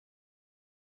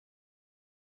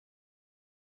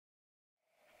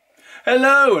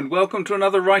Hello and welcome to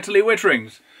another Writerly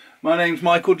Witterings. My name's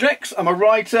Michael Jex, I'm a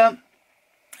writer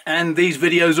and these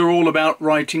videos are all about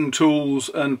writing tools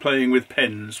and playing with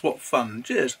pens. What fun,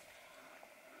 cheers.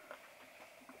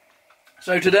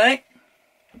 So today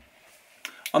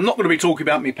I'm not going to be talking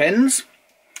about me pens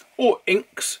or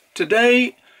inks.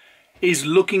 Today is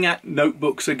looking at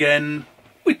notebooks again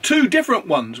with two different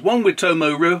ones, one with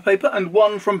Tomo river paper and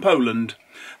one from Poland.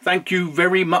 Thank you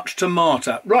very much to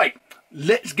Marta. Right.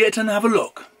 Let's get and have a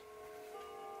look.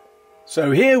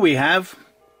 So here we have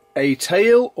a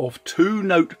tale of two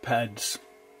notepads.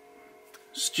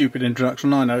 Stupid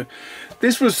introduction, I know.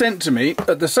 This was sent to me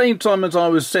at the same time as I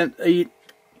was sent a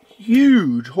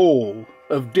huge haul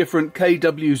of different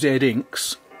KWZ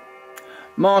inks.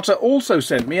 Marta also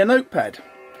sent me a notepad.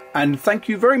 And thank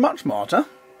you very much, Marta.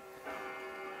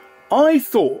 I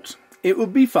thought it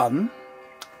would be fun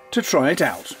to try it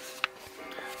out.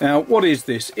 Now, what is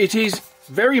this? It is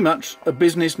very much a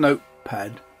business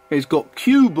notepad. It's got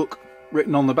Qbook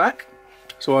written on the back,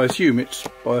 so I assume it's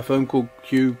by a firm called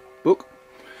Qbook.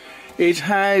 It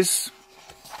has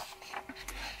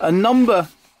a number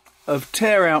of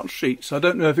tear-out sheets. I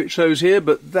don't know if it shows here,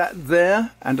 but that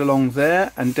there, and along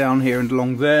there, and down here and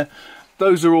along there,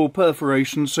 those are all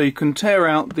perforations, so you can tear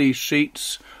out these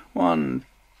sheets. 1,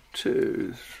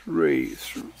 2, 3,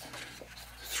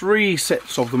 3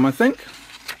 sets of them, I think.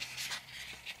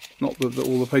 Not that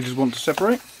all the pages want to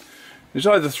separate. There's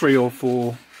either 3 or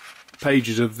 4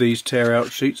 pages of these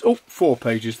tear-out sheets. Oh, 4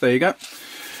 pages, there you go.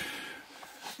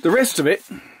 The rest of it,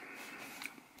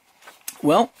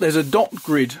 well, there's a dot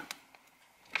grid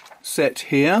set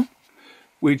here,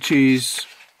 which is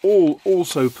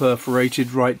also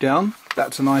perforated right down.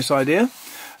 That's a nice idea.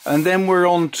 And then we're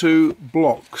on to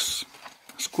blocks,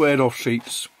 squared off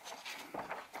sheets.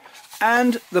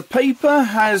 And the paper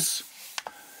has,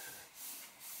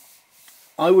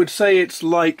 I would say it's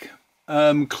like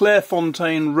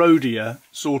Clairefontaine Rhodia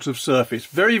sort of surface.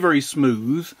 Very, very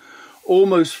smooth.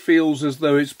 Almost feels as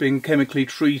though it's been chemically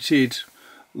treated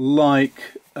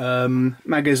like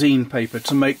magazine paper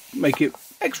to make it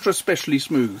extra specially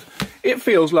smooth. It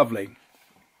feels lovely.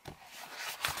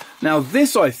 Now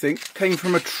this, I think, came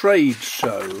from a trade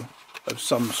show of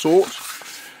some sort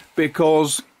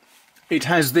because it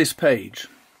has this page.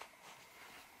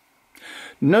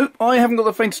 Nope, I haven't got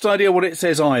the faintest idea what it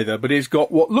says either, but it's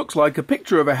got what looks like a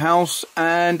picture of a house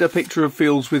and a picture of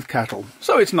fields with cattle.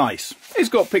 So it's nice. It's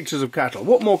got pictures of cattle.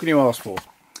 What more can you ask for?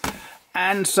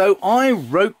 And so I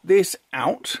wrote this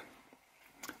out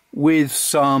with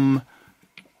some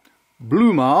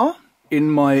Blumar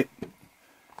in my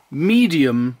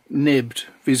medium nibbed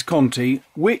Visconti,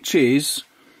 which is,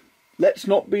 let's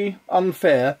not be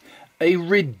unfair, a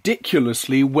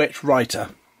ridiculously wet writer.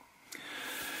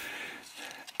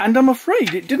 And I'm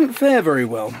afraid it didn't fare very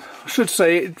well. I should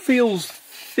say it feels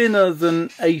thinner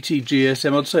than 80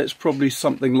 GSM. I'd say it's probably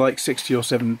something like 60 or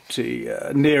 70,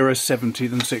 nearer 70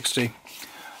 than 60.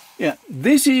 Yeah,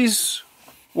 this is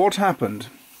what happened.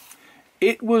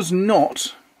 It was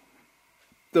not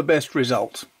the best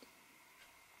result.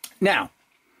 Now,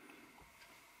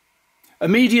 a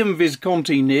medium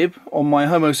Visconti nib on my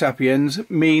Homo sapiens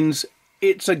means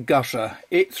it's a gusher.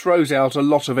 It throws out a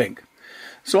lot of ink.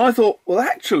 So I thought, well,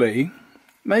 actually,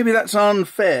 maybe that's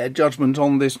unfair judgment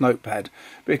on this notepad,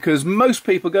 because most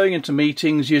people going into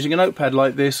meetings using a notepad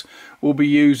like this will be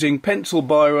using pencil,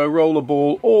 biro,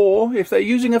 rollerball, or if they're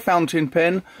using a fountain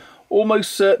pen,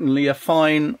 almost certainly a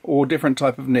fine or different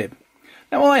type of nib.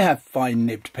 Now, I have fine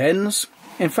nibbed pens.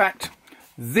 In fact,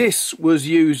 this was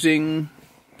using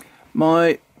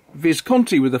my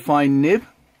Visconti with a fine nib,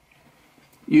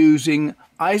 using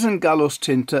Isingallus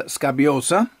Tinta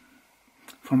Scabiosa,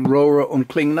 from Rohrer und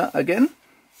Klingner again,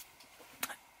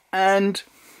 and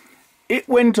it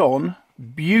went on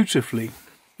beautifully.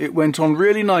 It went on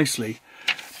really nicely,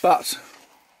 but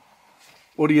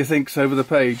what do you think's over the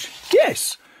page?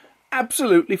 Yes,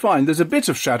 absolutely fine. There's a bit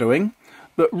of shadowing,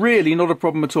 but really not a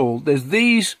problem at all. There's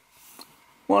these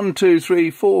 1, 2,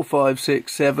 3, 4, 5,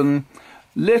 6, 7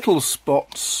 little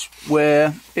spots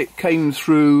where it came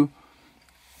through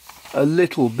a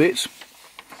little bit.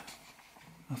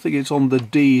 I think it's on the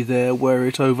D there where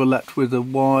it overlapped with the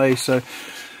Y, so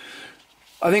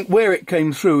I think where it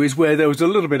came through is where there was a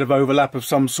little bit of overlap of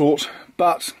some sort,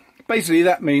 but basically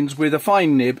that means with a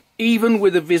fine nib, even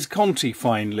with a Visconti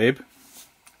fine nib,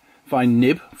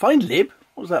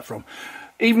 what's that from?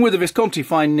 Even with a Visconti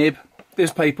fine nib,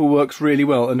 this paper works really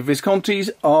well, and the Viscontis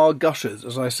are gushers,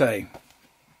 as I say.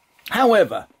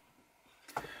 However,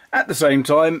 at the same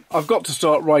time, I've got to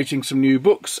start writing some new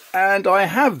books, and I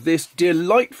have this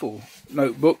delightful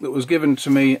notebook that was given to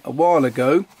me a while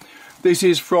ago This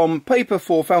is from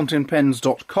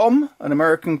paperforfountainpens.com, an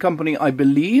American company, I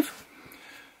believe.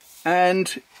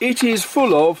 And it is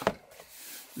full of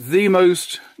the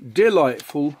most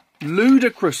delightful,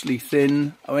 ludicrously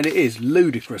thin, I mean it is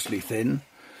ludicrously thin,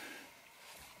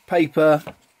 paper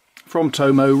from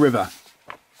Tomoe River.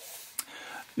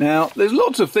 Now, there's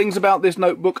lots of things about this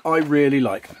notebook I really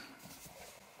like.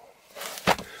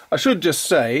 I should just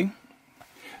say,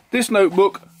 this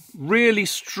notebook, really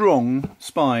strong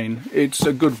spine. It's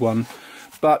a good one,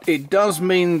 but it does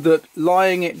mean that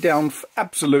lying it down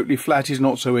absolutely flat is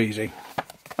not so easy.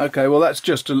 Okay, well that's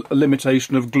just a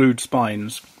limitation of glued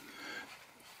spines.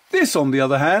 This, on the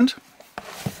other hand,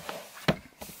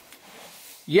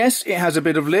 yes, it has a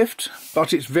bit of lift,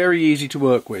 but it's very easy to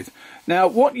work with. Now,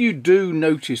 what you do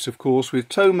notice, of course, with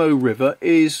Tomoe River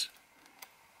is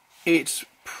it's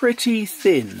pretty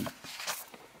thin.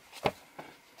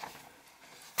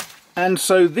 And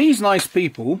so these nice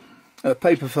people at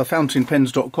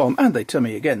paperforfountainpens.com, and they tell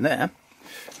me again there,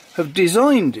 have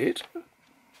designed it,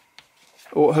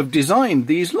 or have designed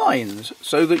these lines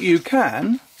so that you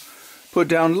can put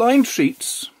down lined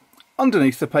sheets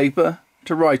underneath the paper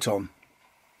to write on.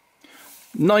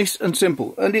 Nice and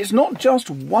simple. And it's not just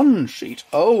one sheet.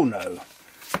 Oh no.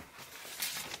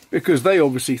 Because they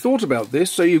obviously thought about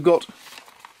this. So you've got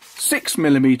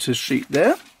 6mm sheet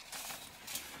there.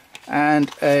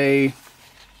 And a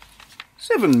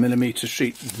 7mm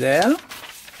sheet there.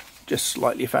 Just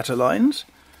slightly fatter lines.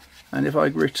 And if I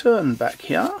return back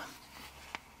here,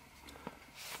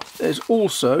 there's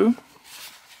also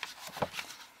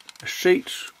a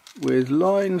sheet with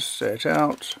lines set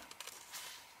out,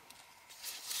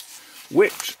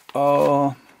 which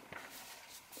are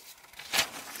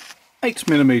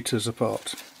 8mm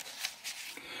apart.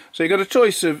 So you've got a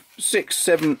choice of 6,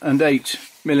 7 and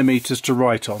 8mm to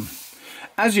write on.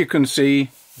 As you can see,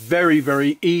 very,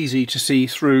 very easy to see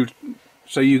through,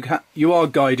 so you are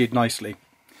guided nicely.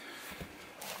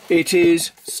 It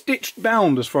is stitched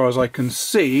bound as far as I can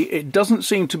see. It doesn't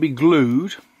seem to be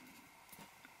glued.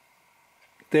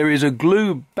 There is a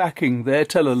glue backing there,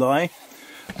 tell a lie.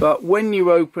 But when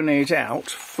you open it out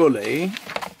fully,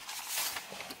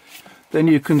 then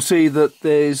you can see that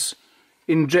there's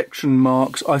injection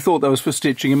marks. I thought that was for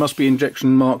stitching. It must be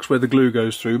injection marks where the glue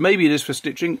goes through. Maybe it is for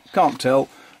stitching. Can't tell.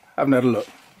 Haven't had a look.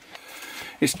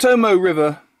 It's Tomoe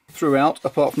River throughout,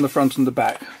 apart from the front and the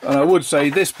back. And I would say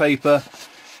this paper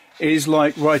is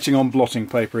like writing on blotting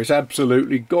paper. It's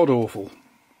absolutely god-awful.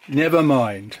 Never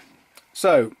mind.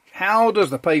 So, how does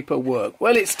the paper work?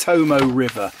 Well, it's Tomoe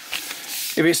River.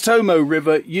 If it's Tomoe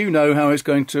River, you know how it's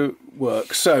going to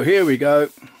work. So, here we go.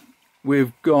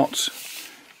 We've got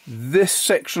this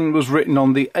section was written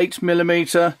on the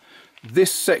 8mm.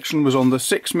 This section was on the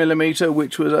 6mm,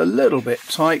 which was a little bit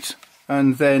tight.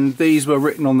 And then these were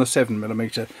written on the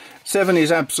 7mm. 7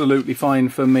 is absolutely fine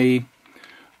for me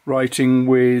writing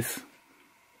with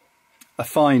a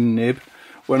fine nib.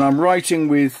 When I'm writing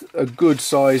with a good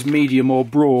size, medium or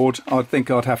broad, I'd think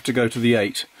I'd have to go to the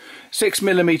 8.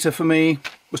 6mm for me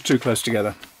was too close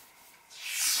together.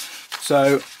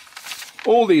 So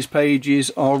all these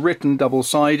pages are written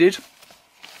double-sided.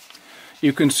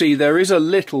 You can see there is a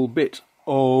little bit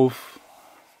of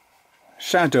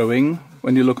shadowing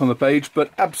when you look on the page,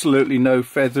 but absolutely no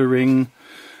feathering,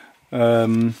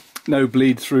 no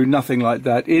bleed through, nothing like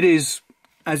that. It is,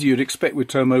 as you'd expect with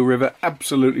Tomoe River,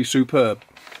 absolutely superb.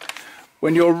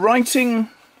 When you're writing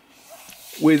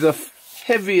with a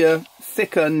heavier,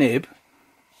 thicker nib,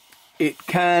 it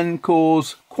can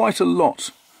cause quite a lot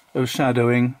of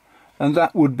shadowing, and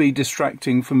that would be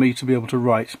distracting for me to be able to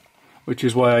write, which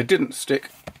is why I didn't stick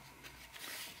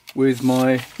with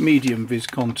my medium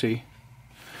Visconti.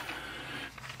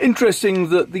 Interesting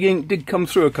that the ink did come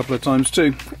through a couple of times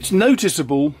too. It's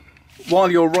noticeable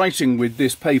while you're writing with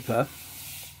this paper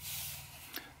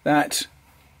that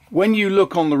when you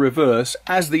look on the reverse,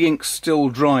 as the ink's still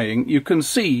drying, you can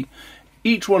see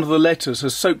each one of the letters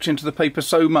has soaked into the paper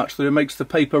so much that it makes the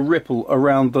paper ripple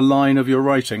around the line of your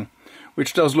writing,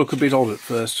 which does look a bit odd at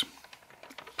first.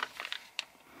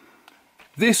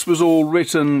 This was all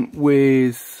written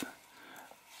with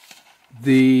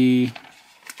the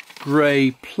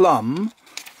grey plum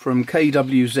from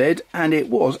KWZ, and it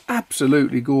was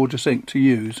absolutely gorgeous ink to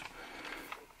use.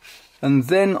 And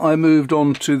then I moved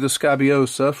on to the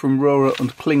Scabiosa from Rohrer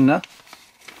and Klingner.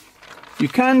 You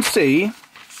can see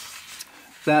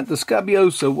that the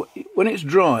Scabiosa, when it's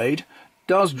dried,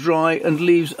 does dry and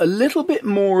leaves a little bit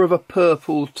more of a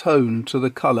purple tone to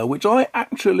the colour, which I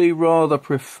actually rather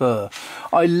prefer.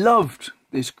 I loved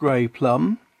this grey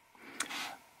plum,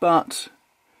 but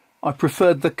I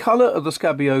preferred the colour of the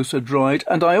Scabiosa dried,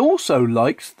 and I also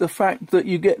liked the fact that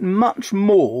you get much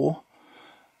more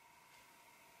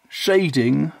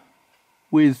shading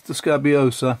with the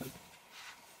Scabiosa.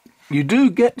 You do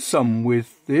get some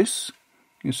with this.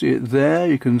 You can see it there,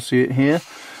 you can see it here,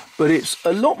 but it's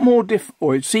a lot more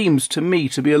or it seems to me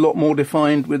to be a lot more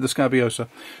defined with the Scabiosa.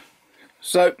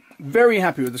 So, very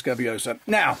happy with the Scabiosa.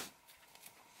 Now,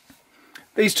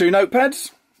 these two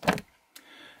notepads,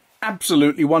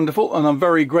 absolutely wonderful, and I'm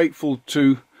very grateful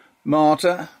to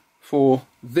Marta for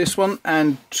this one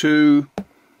and to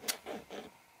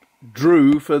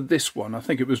Drew for this one. I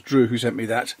think it was Drew who sent me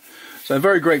that. So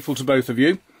very grateful to both of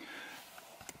you.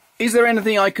 Is there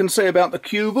anything I can say about the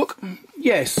Qbook?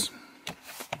 Yes.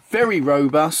 Very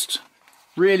robust,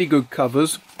 really good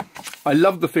covers. I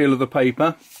love the feel of the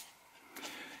paper.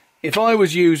 If I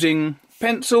was using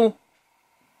pencil,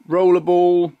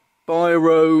 rollerball,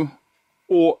 biro,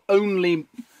 or only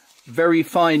very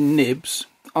fine nibs,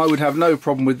 I would have no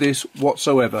problem with this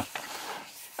whatsoever.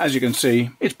 As you can see,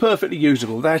 it's perfectly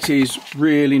usable. That is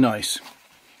really nice.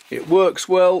 It works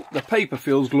well, the paper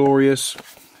feels glorious,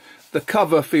 the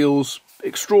cover feels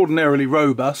extraordinarily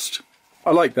robust.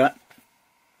 I like that.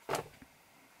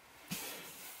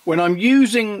 When I'm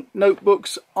using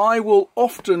notebooks, I will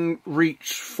often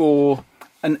reach for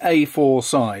an A4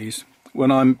 size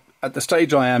when I'm at the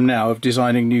stage I am now of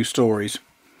designing new stories.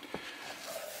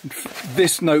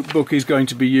 This notebook is going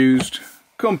to be used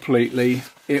completely.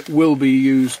 It will be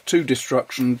used to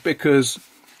destruction because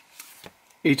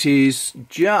it is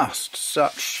just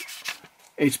such...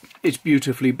 It's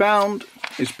beautifully bound,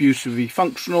 it's beautifully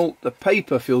functional, the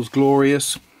paper feels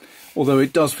glorious, although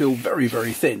it does feel very,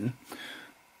 very thin.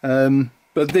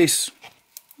 But this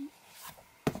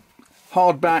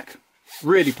hardback,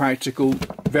 really practical,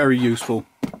 very useful.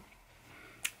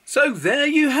 So there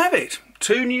you have it.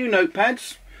 Two new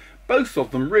notepads, both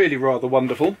of them really rather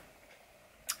wonderful.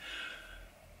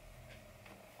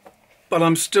 But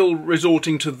I'm still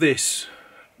resorting to this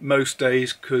most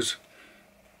days because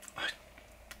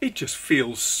it just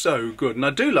feels so good, and I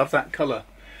do love that colour.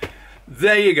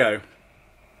 There you go.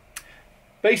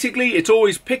 Basically, it's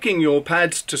always picking your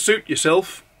pads to suit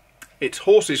yourself. It's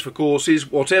horses for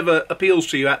courses. Whatever appeals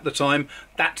to you at the time,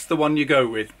 that's the one you go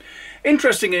with.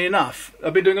 Interestingly enough,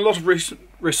 I've been doing a lot of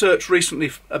research recently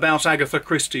about Agatha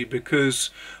Christie because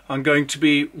I'm going to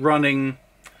be running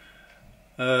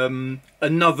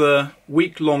another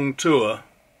week-long tour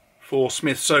for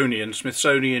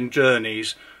Smithsonian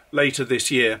Journeys later this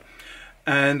year,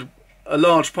 and a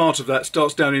large part of that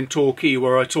starts down in Torquay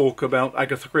where I talk about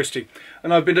Agatha Christie,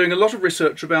 and I've been doing a lot of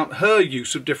research about her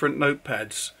use of different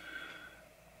notepads.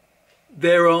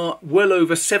 There are well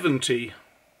over 70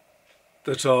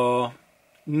 that are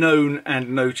known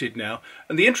and noted now,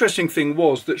 and the interesting thing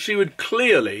was that she would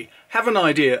clearly have an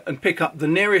idea and pick up the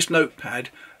nearest notepad,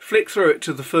 flick through it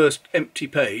to the first empty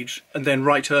page, and then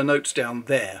write her notes down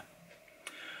there.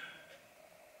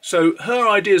 So her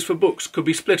ideas for books could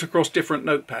be split across different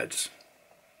notepads.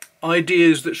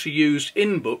 Ideas that she used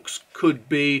in books could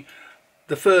be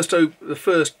the first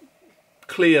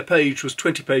clear page was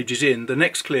 20 pages in, the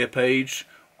next clear page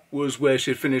was where she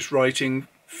had finished writing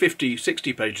 50,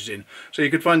 60 pages in. So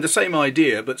you could find the same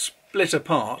idea but split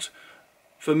apart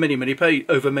for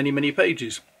over many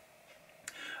pages.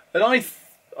 And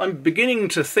I'm beginning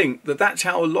to think that that's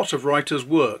how a lot of writers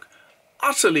work.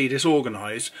 Utterly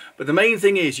disorganised, but the main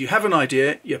thing is you have an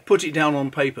idea, you put it down on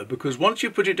paper, because once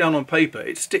you put it down on paper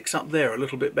it sticks up there a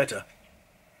little bit better.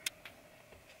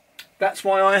 That's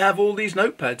why I have all these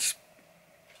notepads,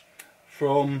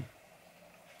 from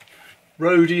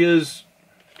Rhodias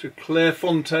to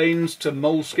Clairefontaines to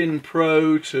Moleskine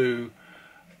Pro to...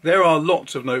 there are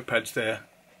lots of notepads there.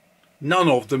 None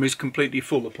of them is completely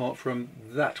full apart from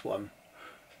that one,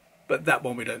 but that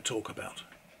one we don't talk about.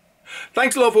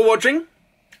 Thanks a lot for watching.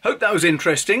 Hope that was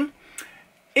interesting.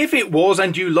 If it was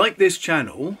and you like this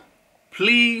channel,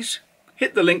 please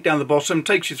hit the link down the bottom,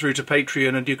 takes you through to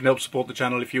Patreon, and you can help support the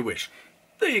channel if you wish.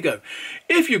 There you go.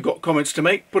 If you've got comments to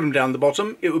make, put them down the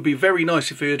bottom. It would be very nice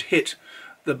if you'd hit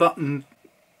the button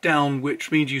down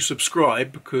which means you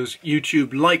subscribe, because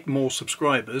YouTube like more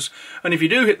subscribers. And if you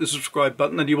do hit the subscribe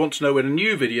button and you want to know when a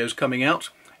new video is coming out,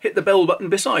 hit the bell button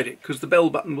beside it, because the bell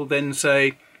button will then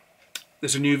say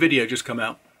there's a new video just come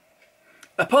out.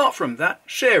 Apart from that,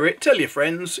 share it, tell your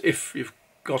friends, if you've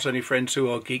got any friends who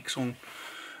are geeks on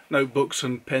notebooks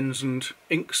and pens and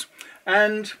inks,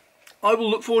 and I will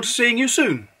look forward to seeing you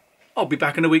soon. I'll be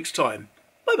back in a week's time.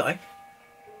 Bye bye.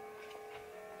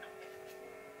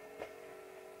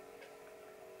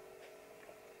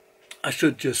 I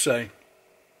should just say,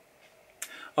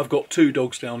 I've got two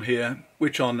dogs down here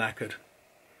which are knackered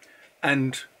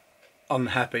and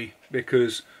unhappy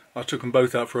because I took them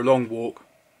both out for a long walk,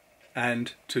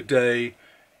 and today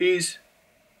is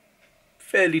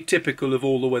fairly typical of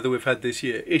all the weather we've had this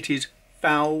year. It is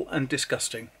foul and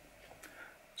disgusting.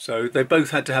 So they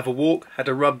both had to have a walk, had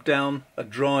a rub down, a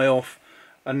dry off,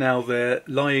 and now they're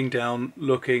lying down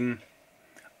looking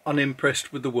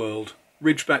unimpressed with the world.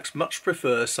 Ridgebacks much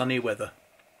prefer sunny weather.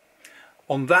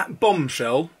 On that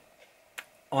bombshell,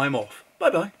 I'm off. Bye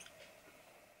bye.